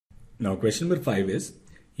Now question number 5 is,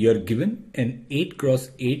 you are given an 8 cross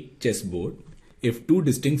 8 chessboard. If two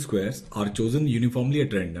distinct squares are chosen uniformly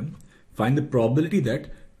at random, find the probability that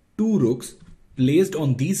two rooks placed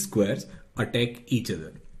on these squares attack each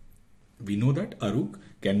other. We know that a rook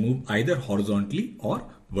can move either horizontally or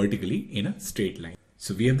vertically in a straight line.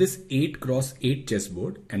 So we have this 8 cross 8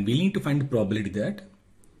 chessboard and we need to find the probability that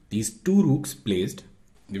these two rooks placed,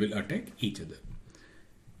 they will attack each other.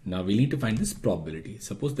 Now we need to find this probability.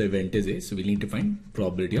 Suppose the event is A, so we need to find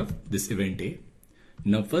probability of this event A.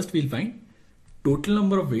 Now first we'll find total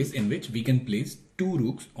number of ways in which we can place two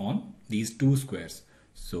rooks on these two squares.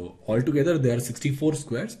 So altogether there are 64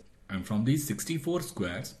 squares, and from these 64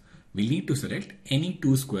 squares we need to select any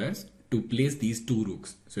two squares to place these two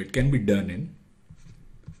rooks. So it can be done in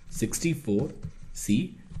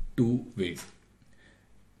 64C two ways.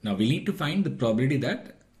 Now we need to find the probability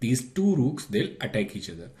that these two rooks, they'll attack each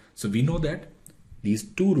other. So we know that these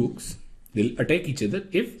two rooks, they'll attack each other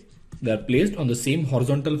if they are placed on the same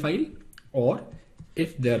horizontal file or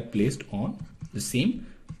if they are placed on the same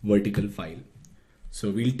vertical file. So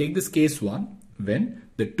we'll take this case 1 when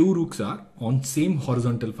the two rooks are on same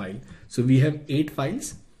horizontal file. So we have 8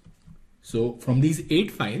 files. So from these 8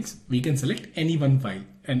 files, we can select any one file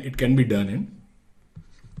and it can be done in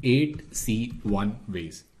 8C1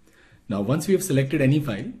 ways. Now once we have selected any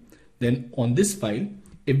file, then on this file,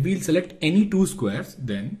 if we'll select any two squares,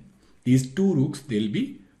 then these two rooks, they'll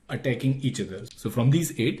be attacking each other. So from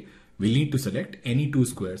these 8, we'll need to select any two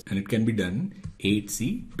squares and it can be done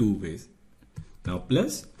 8C two ways. Now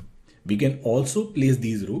plus, we can also place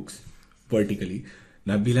these rooks vertically.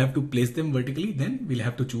 Now we'll have to place them vertically, then we'll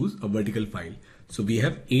have to choose a vertical file. So we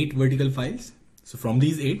have 8 vertical files. So from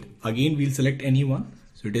these 8, again we'll select any one.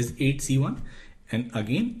 So it is 8C1. And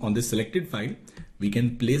again on this selected file, we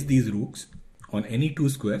can place these rooks on any two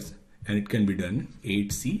squares and it can be done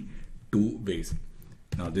 8C two ways.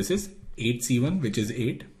 Now this is 8C1, which is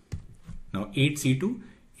 8. Now 8C2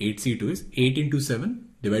 is 8 into 7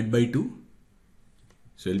 divided by 2.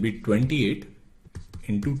 So it will be 28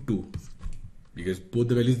 into 2 because both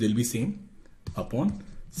the values they'll be same upon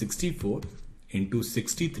 64 into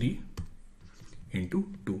 63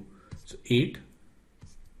 into 2. So 8,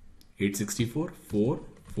 864, 4,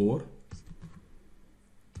 4,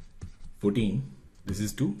 14, this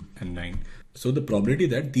is 2 and 9. So the probability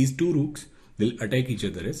that these two rooks will attack each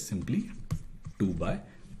other is simply 2 by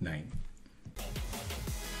 9.